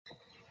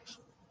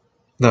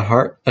The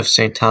Heart of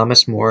St.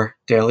 Thomas More,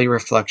 Daily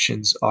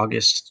Reflections,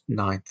 August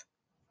 9th.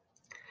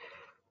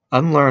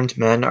 Unlearned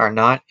men are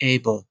not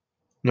able,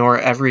 nor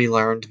every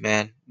learned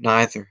man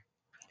neither,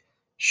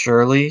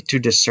 surely to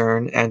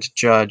discern and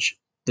judge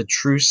the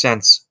true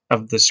sense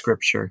of the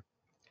Scripture.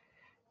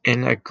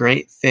 In a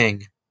great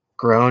thing,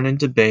 grown in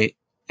debate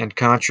and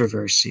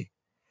controversy,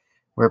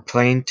 where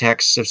plain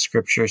texts of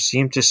Scripture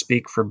seem to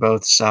speak for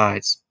both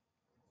sides.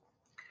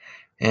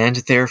 And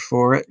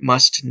therefore it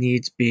must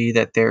needs be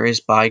that there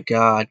is by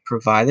God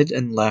provided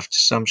and left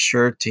some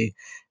surety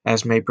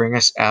as may bring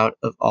us out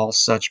of all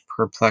such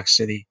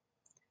perplexity.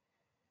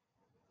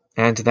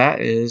 And that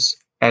is,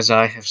 as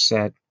I have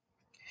said,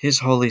 his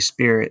Holy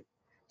Spirit,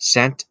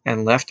 sent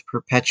and left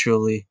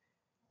perpetually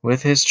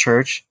with his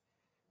church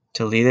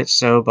to lead it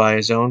so by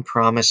his own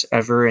promise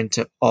ever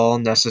into all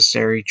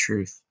necessary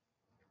truth.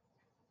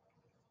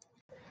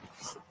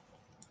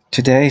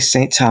 Today,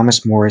 St.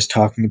 Thomas More is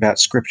talking about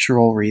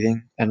scriptural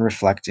reading and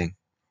reflecting.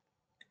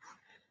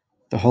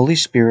 The Holy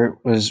Spirit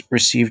was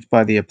received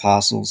by the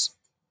apostles,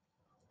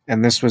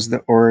 and this was the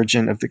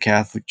origin of the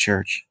Catholic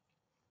Church.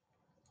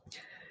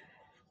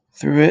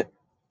 Through it,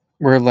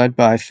 we're led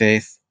by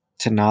faith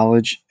to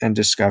knowledge and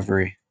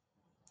discovery.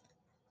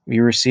 We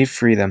receive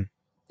freedom,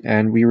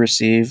 and we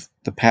receive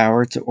the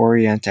power to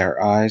orient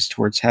our eyes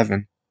towards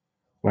heaven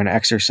when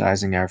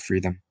exercising our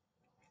freedom.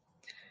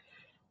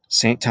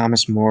 St.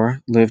 Thomas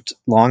More lived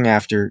long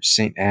after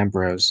St.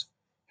 Ambrose,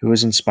 who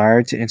was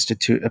inspired to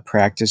institute a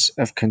practice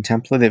of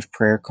contemplative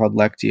prayer called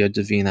Lectio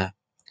Divina,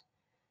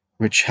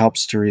 which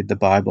helps to read the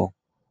Bible.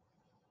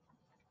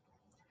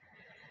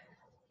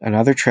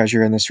 Another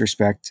treasure in this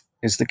respect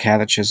is the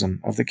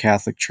Catechism of the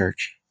Catholic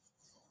Church.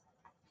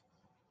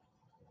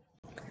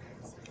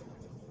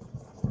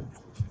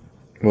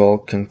 We'll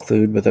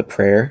conclude with a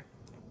prayer.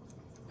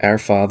 Our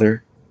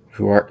Father,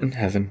 who art in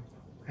heaven,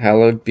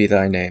 hallowed be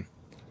thy name.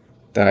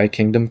 Thy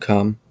kingdom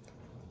come,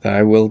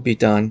 thy will be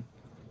done,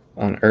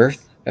 on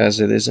earth as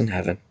it is in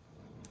heaven.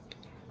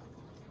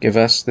 Give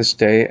us this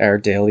day our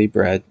daily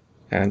bread,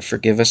 and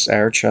forgive us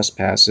our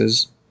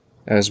trespasses,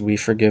 as we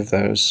forgive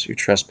those who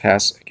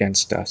trespass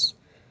against us.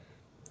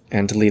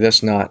 And lead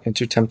us not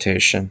into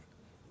temptation,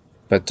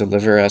 but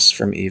deliver us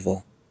from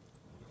evil.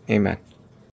 Amen.